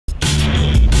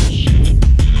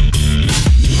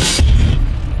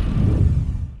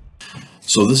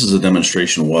So this is a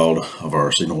demonstration weld of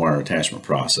our signal wire attachment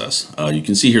process. You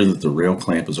can see here that the rail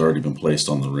clamp has already been placed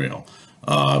on the rail.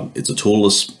 It's a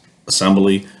toolless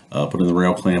assembly, putting the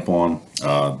rail clamp on.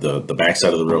 The back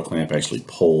side of the rail clamp actually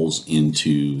pulls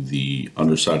into the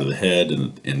underside of the head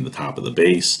and the top of the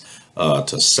base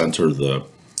to center the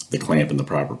clamp in the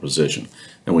proper position.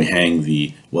 Then we hang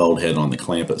the weld head on the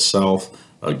clamp itself.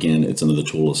 Again, it's another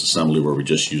toolless assembly where we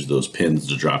just use those pins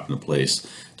to drop into place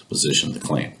to position the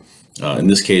clamp. In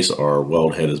this case, our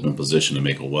weld head has been positioned to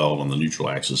make a weld on the neutral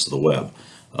axis of the web.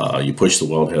 You push the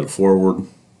weld head forward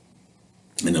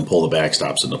and then pull the back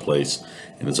stops into place,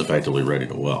 and it's effectively ready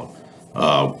to weld.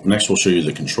 Next, we'll show you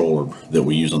the controller that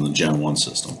we use on the Gen 1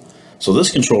 system. So this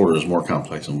controller is more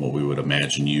complex than what we would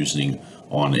imagine using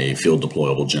on a field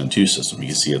deployable Gen 2 system. You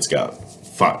can see it's got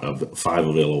five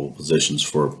available positions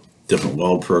for different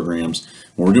weld programs.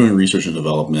 When we're doing research and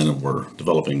development and we're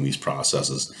developing these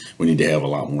processes, we need to have a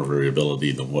lot more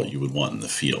variability than what you would want in the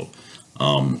field.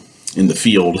 In the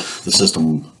field, the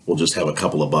system will just have a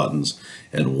couple of buttons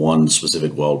and one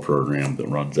specific weld program that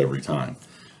runs every time.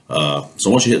 So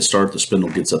once you hit start, the spindle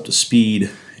gets up to speed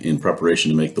in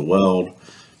preparation to make the weld.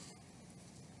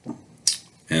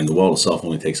 And the weld itself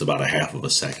only takes about a half of a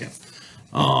second.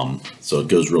 So it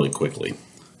goes really quickly.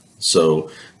 So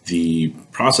the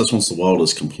process, once the weld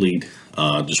is complete,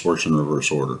 just works in reverse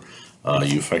order.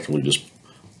 You effectively just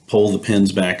pull the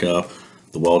pins back up,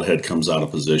 the weld head comes out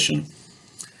of position,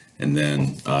 and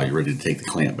then you're ready to take the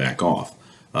clamp back off.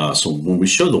 So when we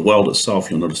show the weld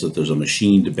itself, you'll notice that there's a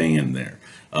machined band there.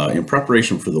 In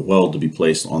preparation for the weld to be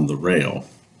placed on the rail,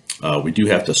 we do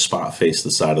have to spot face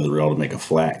the side of the rail to make a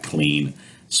flat, clean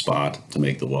spot to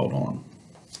make the weld on.